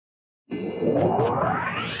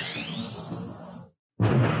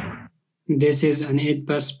This is an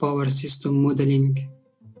 8-bus power system modeling.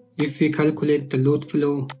 If we calculate the load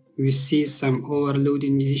flow, we see some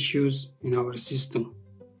overloading issues in our system.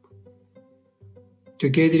 To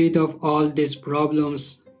get rid of all these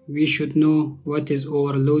problems, we should know what is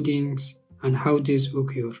overloadings and how these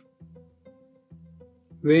occur.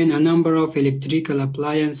 When a number of electrical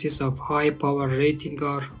appliances of high power rating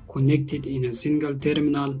are connected in a single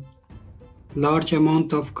terminal, large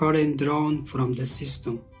amount of current drawn from the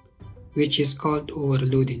system, which is called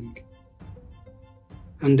overloading.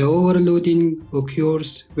 And the overloading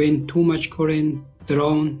occurs when too much current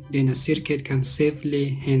drawn than a circuit can safely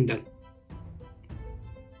handle.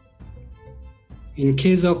 In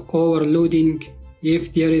case of overloading,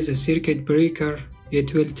 if there is a circuit breaker,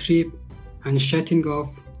 it will trip and shutting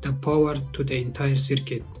off the power to the entire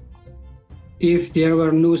circuit. If there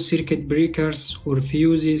were no circuit breakers or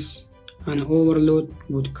fuses, an overload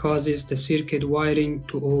would cause the circuit wiring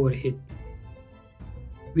to overheat,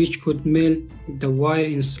 which could melt the wire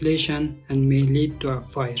insulation and may lead to a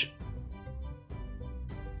fire.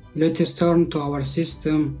 Let us turn to our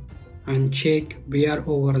system and check where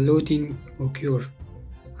overloading occurs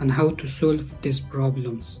and how to solve these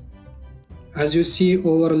problems. As you see,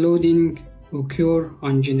 overloading occurs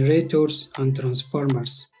on generators and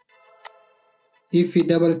transformers. If we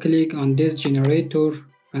double-click on this generator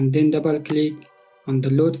and then double-click on the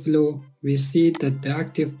load flow, we see that the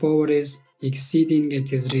active power is exceeding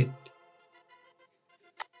its rate.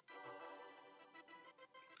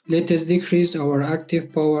 Let us decrease our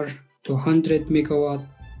active power to 100 MW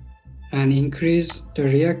and increase the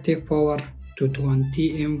reactive power to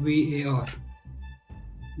 20 MVAR.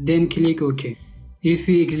 Then click OK. If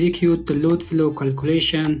we execute the load flow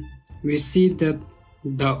calculation, we see that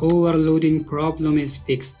the overloading problem is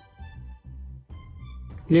fixed.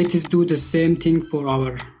 Let us do the same thing for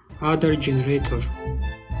our other generator.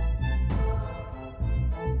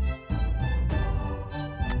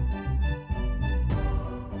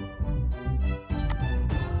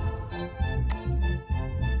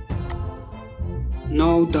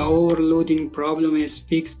 Now the overloading problem is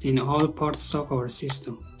fixed in all parts of our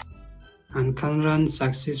system and can run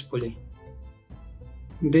successfully.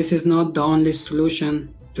 This is not the only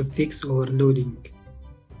solution to fix overloading.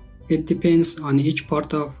 It depends on each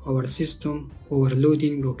part of our system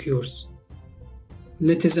overloading occurs.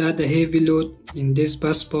 Let us add a heavy load in this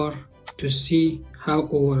bus bar to see how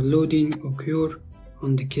overloading occurs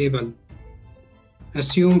on the cable.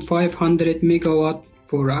 Assume 500 MW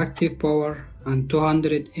for active power and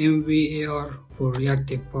 200 MVAR for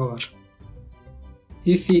reactive power.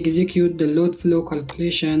 If we execute the load flow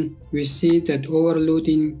calculation, we see that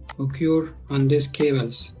overloading occurs on these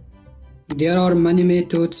cables. There are many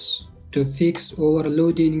methods to fix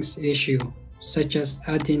overloading issue, such as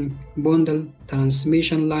adding bundle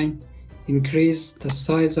transmission line, increase the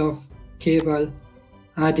size of cable,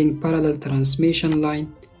 adding parallel transmission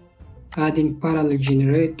line, adding parallel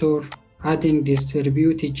generator, adding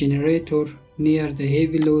distributed generator near the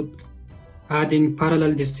heavy load, adding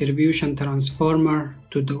parallel distribution transformer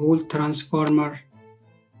to the old transformer,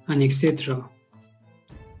 and etc.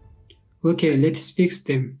 Okay, let's fix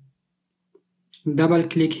them. Double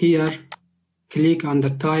click here, click on the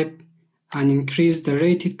type and increase the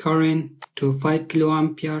rated current to 5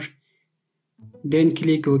 kA, then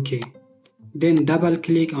click OK. Then double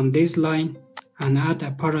click on this line and add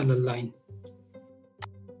a parallel line.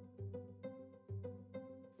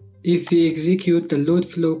 If we execute the load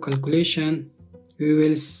flow calculation, we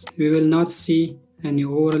will not see any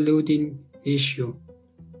overloading issue.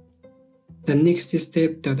 The next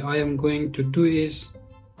step that I am going to do is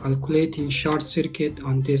calculating short circuit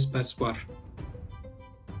on this bus bar.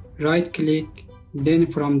 Right click, then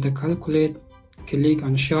from the calculate, click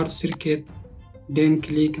on short circuit, then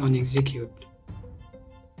click on execute.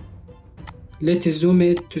 Let's zoom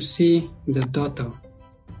it to see the data.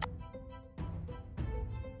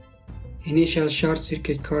 Initial short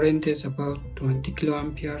circuit current is about 20 kA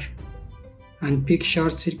and peak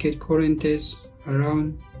short circuit current is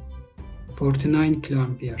around 49 kA.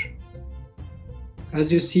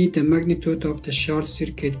 As you see, the magnitude of the short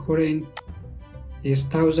circuit current is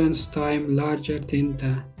thousands times larger than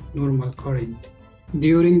the normal current.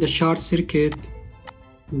 During the short circuit,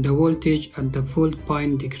 the voltage at the fault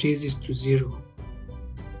point decreases to 0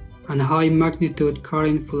 and high magnitude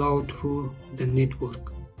current flow through the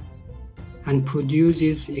network and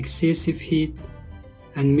produces excessive heat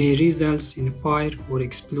and may result in fire or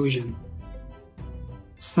explosion.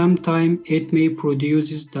 Sometimes it may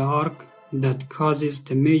produce the arc that causes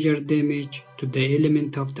the major damage to the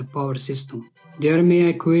element of the power system. There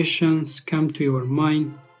may questions come to your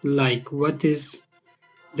mind like what is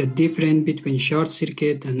the difference between short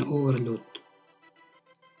circuit and overload.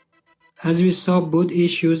 As we saw both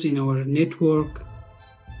issues in our network,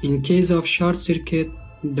 in case of short circuit,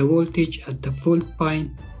 the voltage at the fault point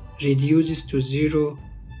reduces to zero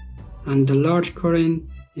and the large current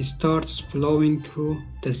starts flowing through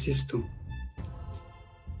the system.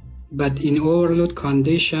 But in overload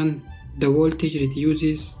condition, the voltage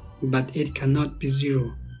reduces, but it cannot be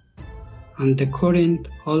zero, and the current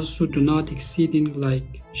also do not exceeding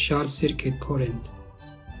like short circuit current.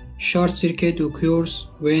 Short circuit occurs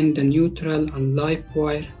when the neutral and live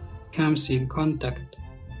wire comes in contact,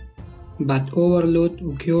 but overload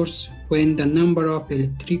occurs when the number of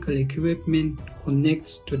electrical equipment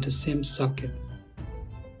connects to the same socket.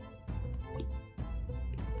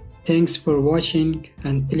 Thanks for watching,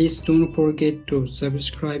 and please don't forget to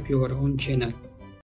subscribe your own channel.